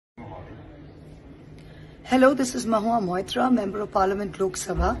Hello, this is Mahua Moitra, Member of Parliament Lok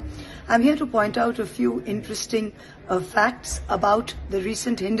Sabha. I'm here to point out a few interesting facts about the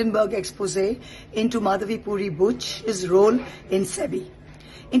recent Hindenburg expose into Madhavi Puri Butch's role in SEBI.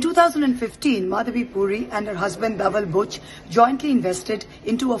 In 2015, Madhavi Puri and her husband Dhaval Butch jointly invested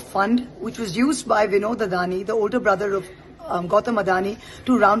into a fund which was used by Vinod Adani, the older brother of Gautam Adani,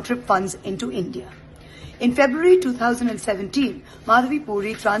 to round-trip funds into India. In February 2017, Madhavi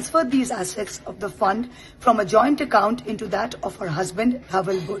Puri transferred these assets of the fund from a joint account into that of her husband,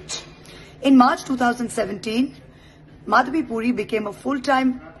 Dhaval Butch. In March 2017, Madhavi Puri became a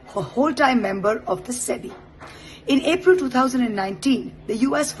whole-time member of the SEBI. In April 2019, the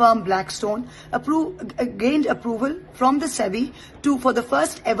US firm Blackstone gained approval from the SEBI for the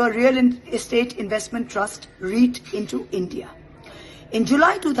first ever real estate investment trust REIT into India. In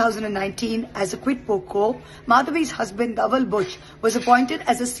July 2019, as a quid pro quo, Madhavi's husband Dhaval Butch was appointed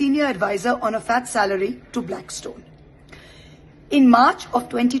as a senior advisor on a fat salary to Blackstone. In March of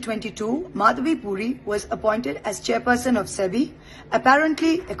 2022, Madhavi Puri was appointed as chairperson of SEBI.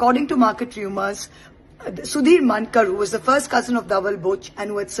 Apparently, according to market rumors, Sudhir Mankar, who was the first cousin of Dhaval Butch and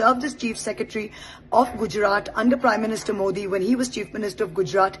who had served as Chief Secretary of Gujarat under Prime Minister Modi when he was Chief Minister of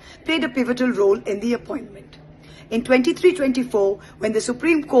Gujarat, played a pivotal role in the appointment. In 23-24, when the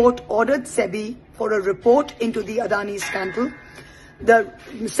Supreme Court ordered SEBI for a report into the Adani scandal, the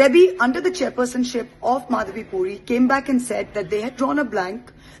SEBI, under the chairpersonship of Madhavi Puri, came back and said that they had drawn a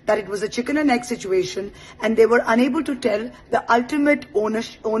blank, that it was a chicken and egg situation, and they were unable to tell the ultimate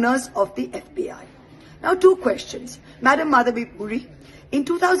owners of the FBI. Now, two questions. Madam Madhavi Puri, in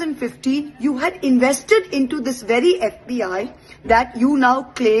 2015, you had invested into this very FBI that you now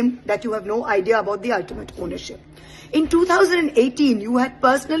claim that you have no idea about the ultimate ownership. In 2018, you had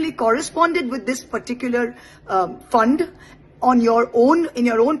personally corresponded with this particular fund in your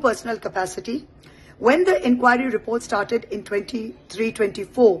own personal capacity. When the inquiry report started in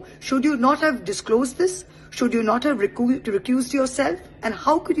 23-24, should you not have disclosed this? Should you not have recused yourself? And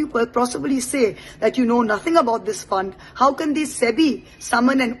how could you possibly say that you know nothing about this fund? How can the SEBI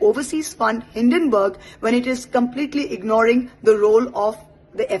summon an overseas fund, Hindenburg, when it is completely ignoring the role of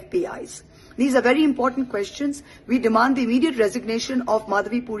the FPIs? These are very important questions. We demand the immediate resignation of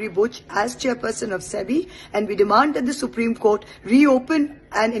Madhavi Puri Butch as chairperson of SEBI, and we demand that the Supreme Court reopen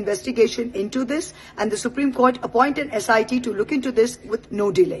an investigation into this and the Supreme Court appoint an SIT to look into this with no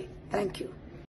delay. Thank you.